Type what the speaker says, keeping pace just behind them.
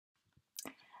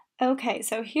Okay,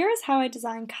 so here's how I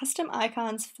design custom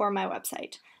icons for my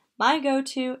website. My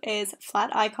go-to is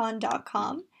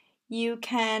flaticon.com. You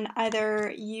can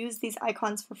either use these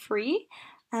icons for free,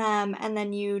 and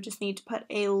then you just need to put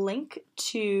a link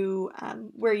to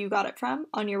where you got it from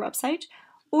on your website,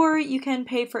 or you can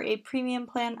pay for a premium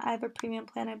plan. I have a premium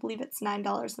plan, I believe it's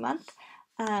 $9 a month.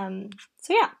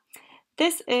 So yeah,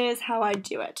 this is how I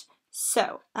do it.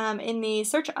 So in the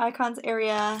search icons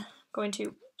area, I'm going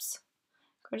to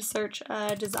search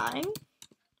design.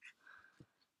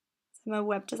 I'm a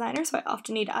web designer, so I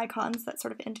often need icons that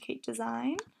sort of indicate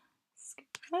design. Skip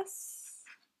this.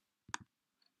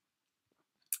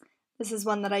 This is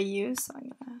one that I use, so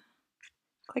I'm gonna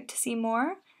click to see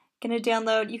more. Gonna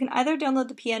download. You can either download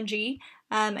the PNG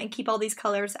and keep all these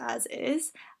colors as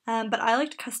is, but I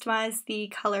like to customize the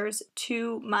colors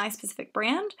to my specific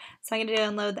brand. So I'm gonna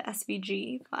download the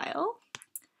SVG file,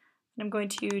 and I'm going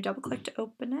to double click to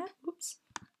open it. Oops.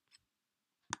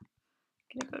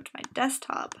 I'm going to go to my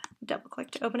desktop, double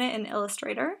click to open it in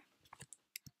Illustrator.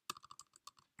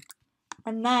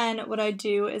 And then what I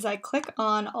do is I click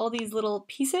on all these little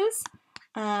pieces,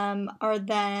 or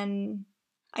then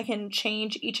I can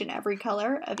change each and every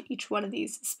color of each one of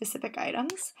these specific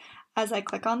items as I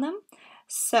click on them.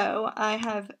 So I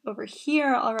have over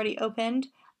here already opened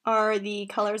are the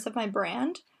colors of my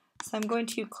brand. So I'm going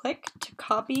to click to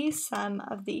copy some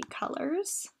of the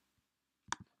colors.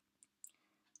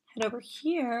 Head over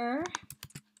here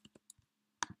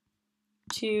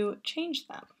to change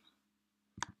them.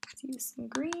 Let's use some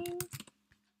green.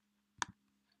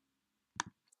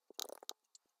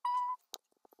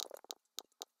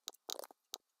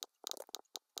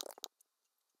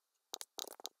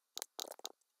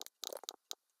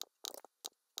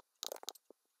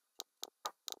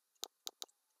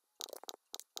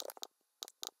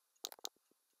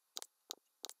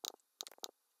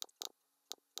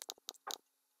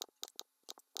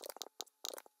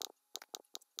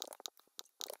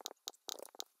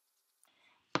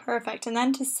 Perfect, and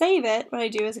then to save it, what I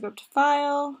do is I go up to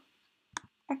File,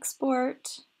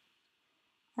 Export.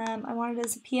 I want it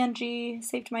as a PNG,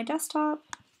 save to my desktop,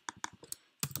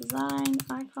 design,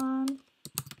 icon,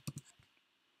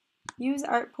 use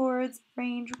artboards,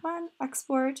 range 1,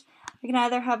 export. I can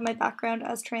either have my background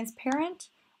as transparent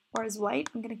or as white.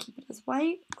 I'm going to keep it as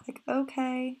white, click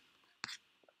OK.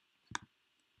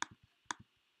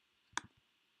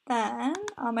 Then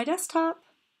on my desktop,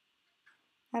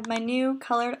 I have my new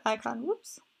colored icon.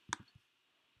 Whoops.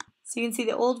 So you can see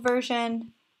the old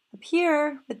version up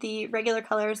here with the regular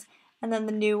colors, and then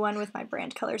the new one with my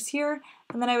brand colors here.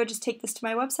 And then I would just take this to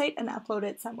my website and upload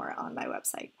it somewhere on my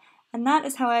website. And that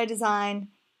is how I design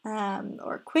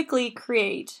or quickly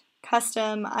create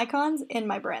custom icons in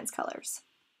my brand's colors.